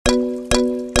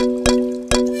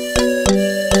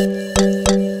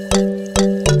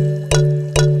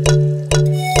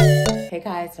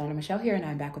Michelle here, and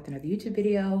I'm back with another YouTube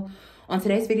video. On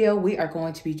today's video, we are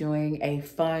going to be doing a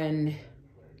fun,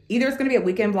 either it's going to be a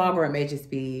weekend vlog or it may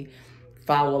just be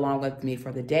follow along with me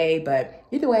for the day, but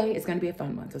either way, it's going to be a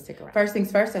fun one, so stick around. First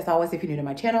things first, as always, if you're new to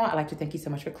my channel, I'd like to thank you so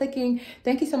much for clicking.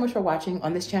 Thank you so much for watching.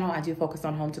 On this channel, I do focus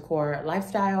on home decor,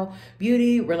 lifestyle,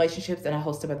 beauty, relationships, and a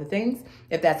host of other things.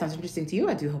 If that sounds interesting to you,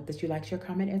 I do hope that you like, share,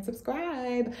 comment, and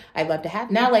subscribe. I'd love to have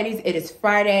you. Now, ladies, it is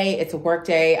Friday. It's a work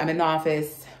day. I'm in the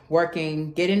office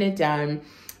working, getting it done.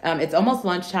 It's almost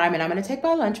lunchtime, and I'm going to take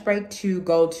my lunch break to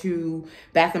go to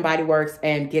Bath & Body Works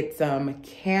and get some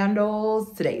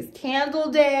candles. Today's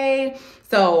candle day,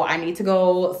 so I need to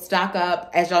go stock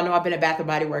up. As y'all know, I've been at Bath &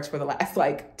 Body Works for the last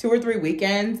like 2 or 3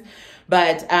 weekends,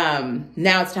 but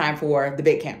now it's time for the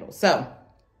big candles. So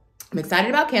I'm excited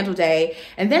about Candle Day.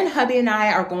 And then hubby and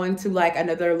I are going to like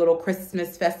another little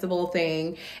Christmas festival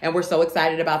thing. And we're so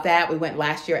excited about that. We went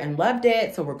last year and loved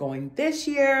it. So we're going this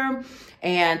year.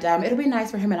 And it'll be nice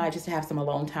for him and I just to have some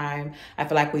alone time. I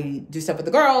feel like we do stuff with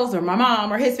the girls or my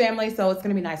mom or his family. So it's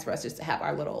going to be nice for us just to have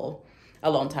our little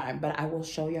alone time. But I will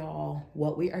show y'all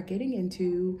what we are getting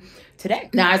into today.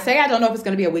 Now, I say I don't know if it's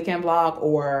going to be a weekend vlog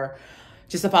or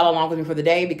just to follow along with me for the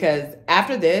day, because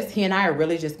after this, he and I are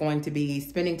really just going to be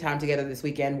spending time together this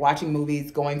weekend, watching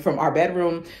movies, going from our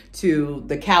bedroom to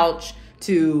the couch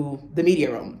to the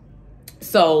media room.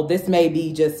 So this may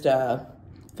be just a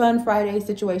fun Friday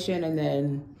situation, and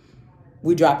then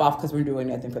we drop off because we're doing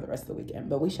nothing for the rest of the weekend,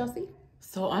 but we shall see.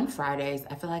 So on Fridays,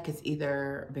 I feel like it's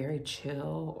either very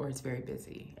chill or it's very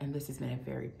busy, and this has been a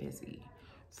very busy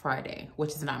Friday, which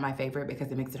is not my favorite because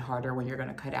it makes it harder when you're going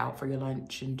to cut out for your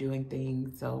lunch and doing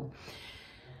things. So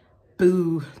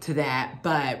boo to that.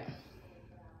 But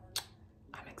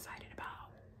I'm excited about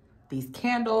these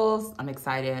candles. I'm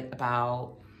excited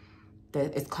about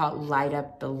it's called Light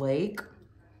Up the Lake,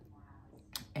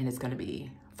 and it's going to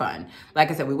be fun.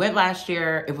 Like I said, we went last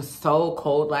year. It was so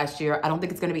cold last year. I don't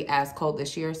think it's going to be as cold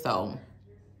this year, so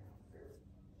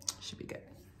should be good.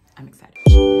 I'm excited.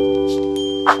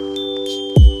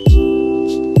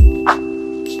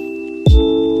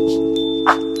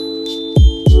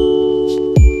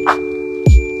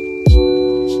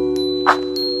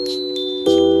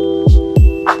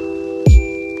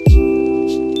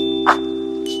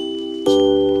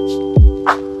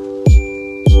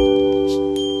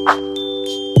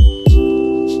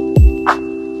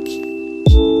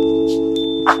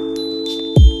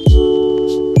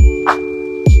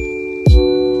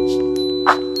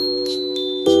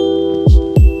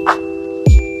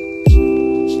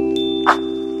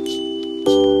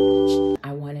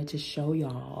 To show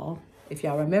y'all, if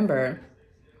y'all remember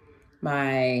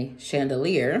my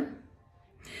chandelier,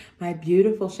 my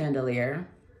beautiful chandelier,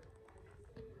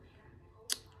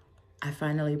 I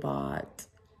finally bought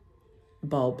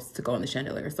bulbs to go in the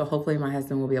chandelier. So hopefully my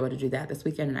husband will be able to do that this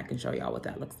weekend, and I can show y'all what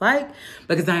that looks like,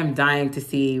 because I am dying to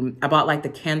see. I bought like the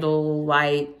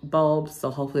candlelight bulbs,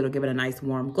 so hopefully it'll give it a nice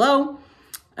warm glow.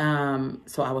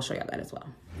 So I will show y'all that as well.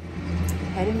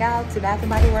 Heading out to Bath &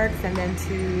 Body Works and then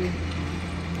to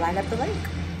Light Up the Lake.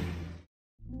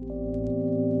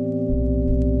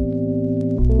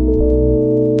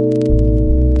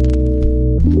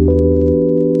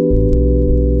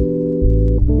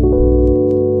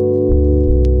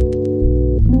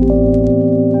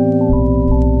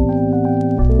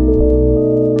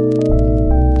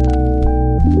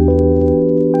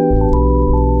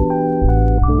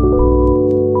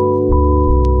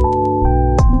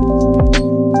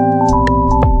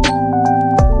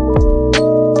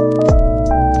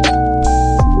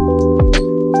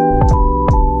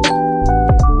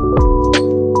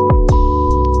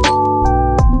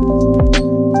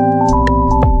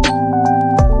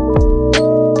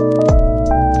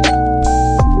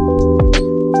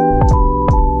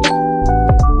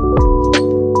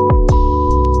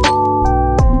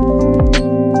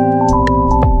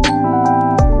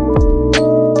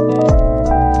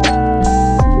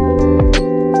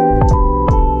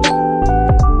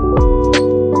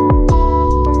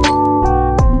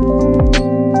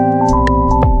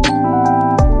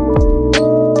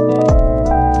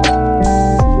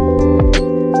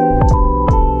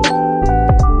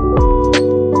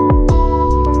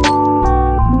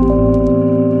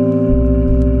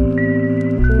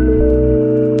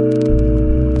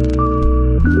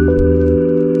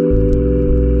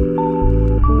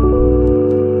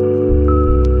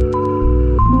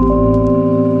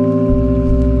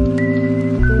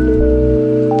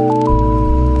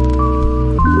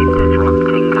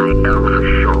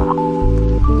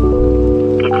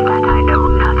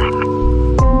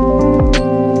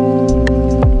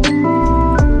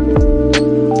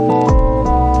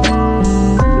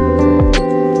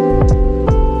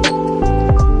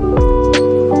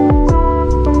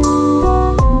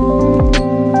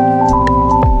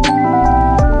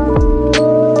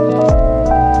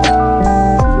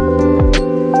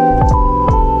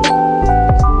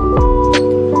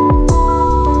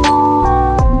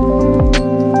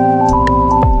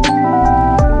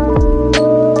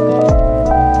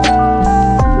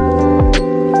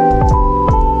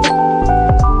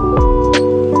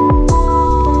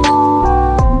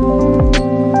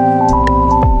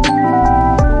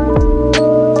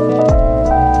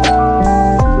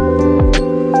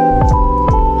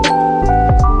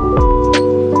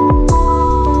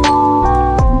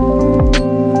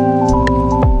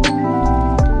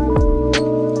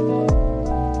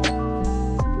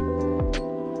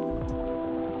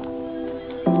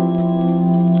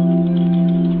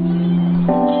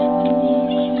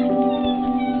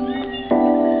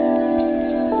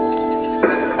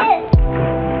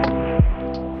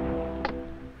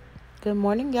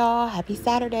 morning, y'all. Happy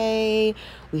Saturday.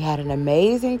 We had an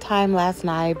amazing time last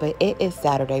night, but it is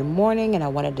Saturday morning, and I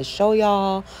wanted to show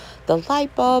y'all the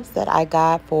light bulbs that I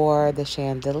got for the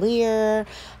chandelier.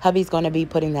 Hubby's going to be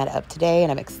putting that up today, and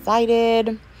I'm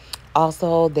excited.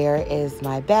 Also, there is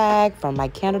my bag from my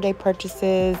candle day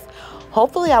purchases.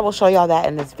 Hopefully, I will show y'all that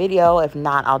in this video. If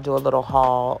not, I'll do a little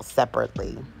haul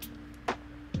separately.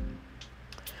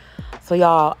 So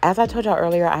y'all, as I told y'all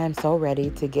earlier, I am so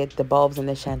ready to get the bulbs in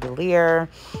the chandelier.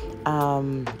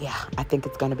 Yeah, I think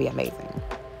it's going to be amazing.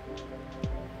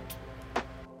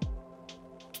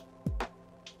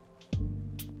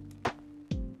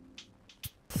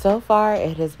 So far,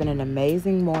 it has been an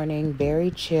amazing morning,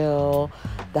 very chill.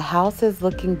 The house is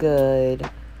looking good,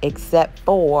 except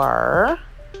for,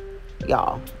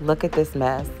 y'all, look at this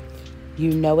mess.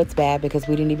 You know it's bad because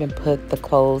we didn't even put the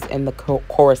clothes in the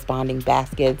corresponding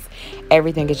baskets.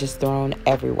 Everything is just thrown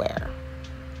everywhere.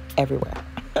 Everywhere.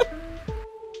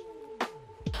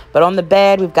 But on the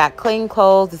bed, we've got clean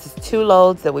clothes. This is 2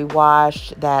 loads that we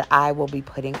washed that I will be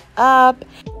putting up.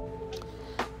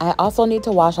 I also need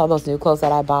to wash all those new clothes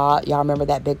that I bought. Y'all remember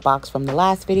that big box from the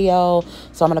last video.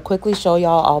 So I'm going to quickly show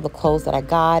y'all all the clothes that I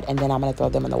got, and then I'm going to throw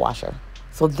them in the washer.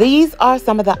 So these are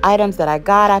some of the items that I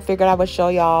got. I figured I would show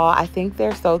y'all. I think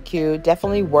they're so cute.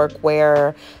 Definitely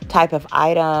workwear type of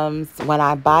items. When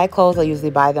I buy clothes, I usually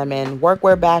buy them in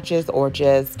workwear batches or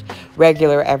just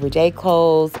regular everyday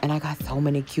clothes. And I got so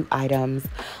many cute items.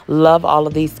 Love all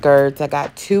of these skirts. I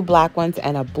got 2 black ones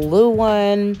and a blue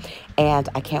one. And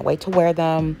I can't wait to wear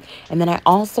them. And then I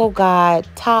also got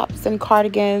tops and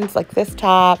cardigans like this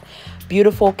top.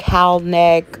 Beautiful cowl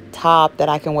neck top that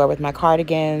I can wear with my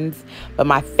cardigans. But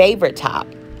my favorite top,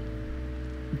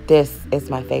 this is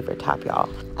my favorite top, y'all.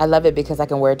 I love it because I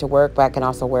can wear it to work, but I can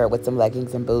also wear it with some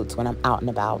leggings and boots when I'm out and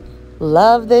about.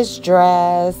 Love this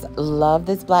dress. Love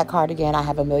this black cardigan. I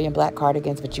have a million black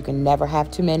cardigans, but you can never have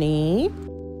too many.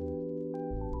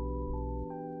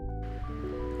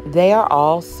 They are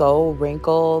all so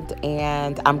wrinkled,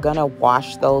 and I'm gonna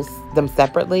wash them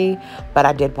separately, but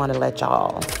I did want to let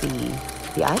y'all see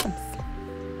the items.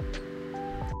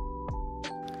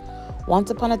 Once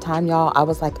upon a time, y'all, I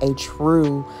was like a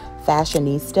true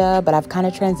fashionista, but I've kind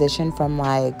of transitioned from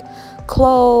like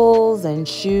clothes and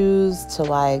shoes to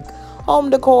like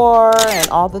home decor and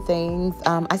all the things.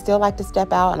 I still like to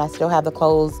step out, and I still have the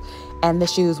clothes and the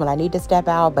shoes when I need to step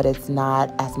out, but it's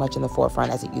not as much in the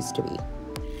forefront as it used to be.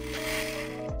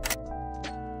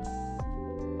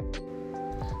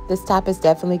 This top is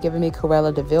definitely giving me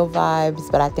Cruella de Vil vibes,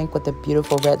 but I think with the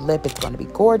beautiful red lip, it's going to be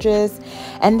gorgeous.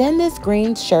 And then this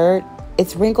green shirt,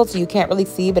 it's wrinkled so you can't really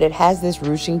see, but it has this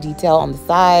ruching detail on the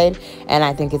side. And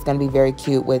I think it's going to be very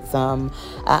cute with some,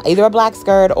 either a black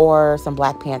skirt or some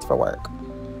black pants for work.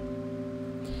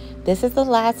 This is the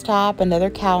last top, another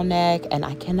cowl neck, and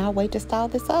I cannot wait to style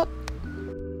this up.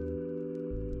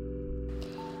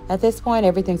 At this point,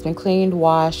 everything's been cleaned,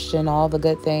 washed, and all the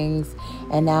good things.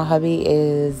 And now hubby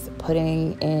is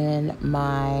putting in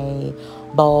my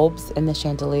bulbs in the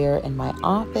chandelier in my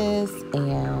office.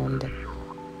 And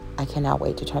I cannot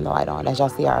wait to turn the light on. As y'all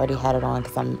see, I already had it on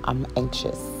because I'm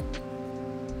anxious.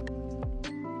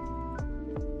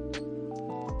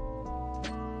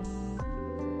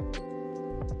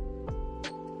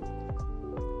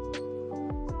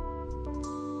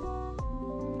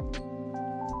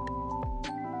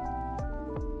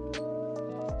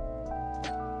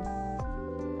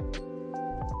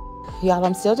 Y'all,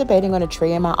 I'm still debating on a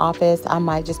tree in my office. I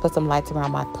might just put some lights around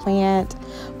my plant.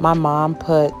 My mom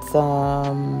put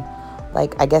some,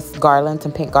 like, I guess garland,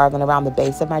 some pink garland around the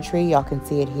base of my tree. Y'all can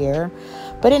see it here.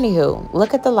 But anywho,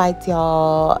 look at the lights,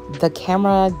 y'all. The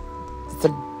camera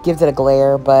gives it a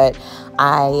glare, but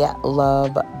I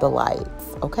love the lights.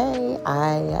 Okay,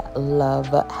 I love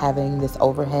having this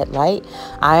overhead light.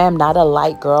 I am not a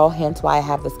light girl, hence why I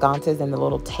have the sconces and the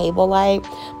little table light.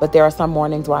 But there are some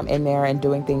mornings where I'm in there and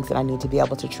doing things that I need to be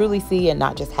able to truly see and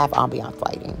not just have ambiance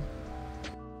lighting.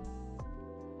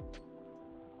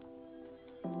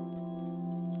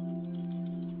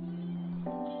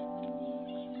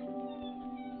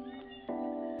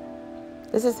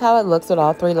 This is how it looks with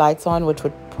all 3 lights on, which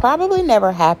would probably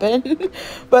never happen.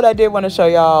 But I did want to show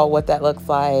y'all what that looks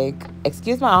like.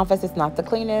 Excuse my office, it's not the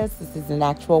cleanest. This is an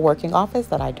actual working office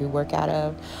that I do work out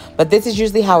of. But this is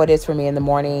usually how it is for me in the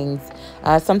mornings.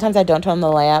 Sometimes I don't turn on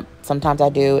the lamp. Sometimes I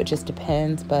do. It just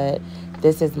depends. But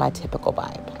this is my typical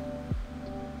vibe.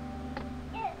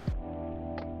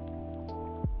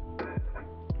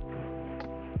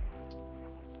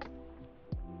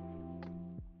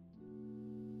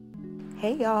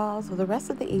 Hey y'all, so the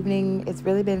rest of the evening, it's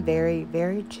really been very,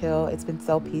 very chill. It's been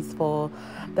so peaceful.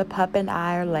 The pup and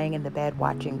I are laying in the bed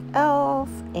watching Elf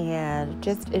and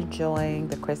just enjoying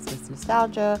the Christmas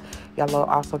nostalgia. Y'all are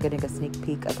also getting a sneak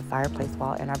peek of the fireplace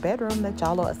wall in our bedroom that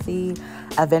y'all will see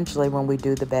eventually when we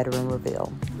do the bedroom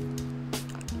reveal.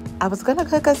 I was gonna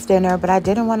cook us dinner, but I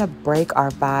didn't want to break our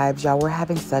vibes. Y'all, we're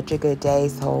having such a good day,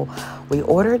 so we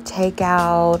ordered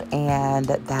takeout, and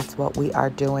that's what we are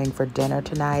doing for dinner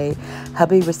tonight.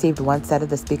 Hubby received one set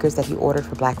of the speakers that he ordered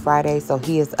for Black Friday, so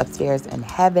he is upstairs in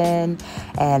heaven,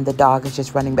 and the dog is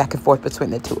just running back and forth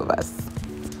between the two of us.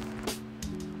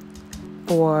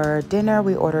 For dinner,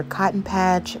 we ordered Cotton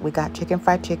Patch. We got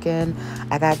fried chicken.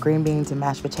 I got green beans and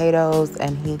mashed potatoes,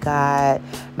 and he got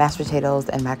mashed potatoes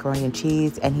and macaroni and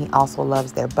cheese, and he also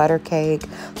loves their butter cake.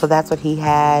 So that's what he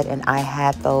had, and I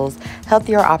had those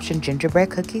healthier option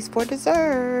gingerbread cookies for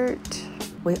dessert.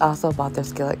 We also bought their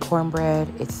skillet cornbread.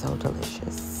 It's so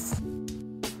delicious.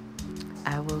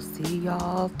 I will see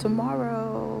y'all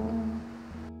tomorrow.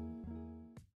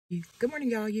 Good morning,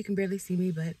 y'all. You can barely see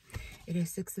me, but it is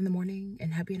 6 in the morning,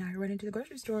 and hubby and I are running to the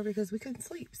grocery store because we couldn't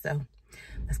sleep. So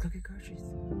let's go get groceries.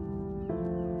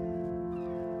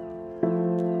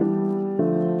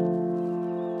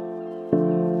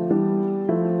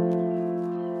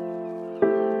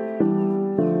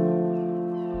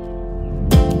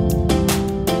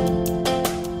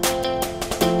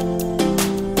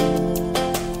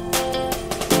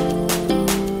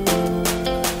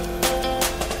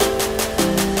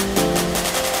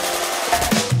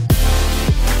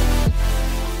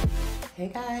 Hey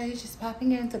guys, just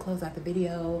popping in to close out the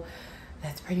video.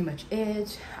 That's pretty much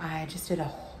it. I just did a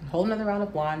whole nother round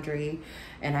of laundry,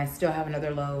 and I still have another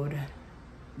load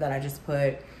that I just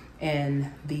put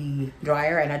in the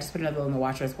dryer, and I just put another load in the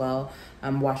washer as well.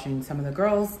 I'm washing some of the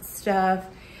girls' stuff,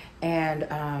 and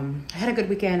I had a good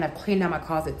weekend. I've cleaned out my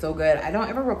closet so good. I don't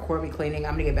ever record me cleaning.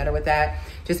 I'm gonna get better with that,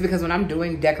 just because when I'm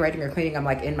doing decorating or cleaning, I'm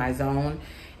like in my zone,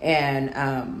 and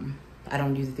I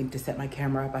don't usually think to set my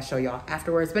camera up. I'll show y'all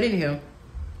afterwards. But anywho,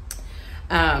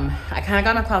 I kind of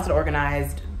got my closet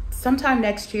organized. Sometime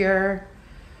next year,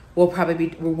 we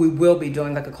will be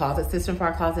doing like a closet system for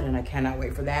our closet, and I cannot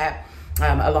wait for that.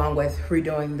 Along with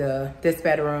redoing this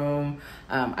bedroom.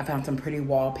 I found some pretty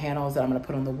wall panels that I'm gonna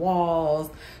put on the walls.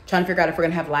 Trying to figure out if we're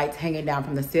gonna have lights hanging down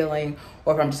from the ceiling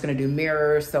or if I'm just gonna do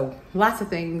mirrors. So lots of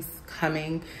things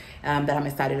coming that I'm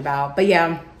excited about. But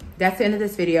yeah, that's the end of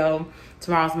this video.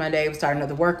 Tomorrow's Monday. We start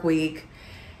another work week.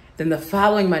 Then the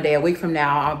following Monday, a week from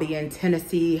now, I'll be in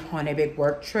Tennessee on a big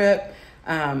work trip.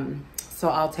 So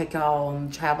I'll take y'all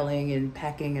traveling and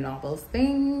packing and all those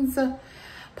things.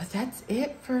 But that's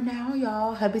it for now,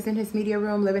 y'all. Hubby's in his media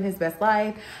room, living his best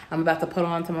life. I'm about to put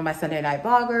on some of my Sunday night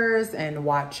vloggers and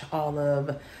watch all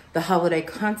of the holiday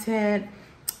content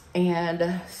and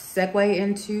segue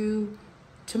into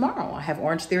tomorrow. I have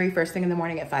Orange Theory first thing in the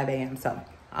morning at 5 a.m. So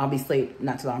I'll be asleep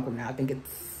not too long from now. I think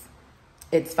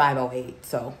it's 5:08,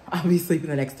 so I'll be sleeping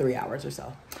the next 3 hours or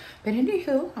so. But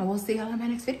anywho, I will see y'all in my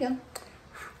next video.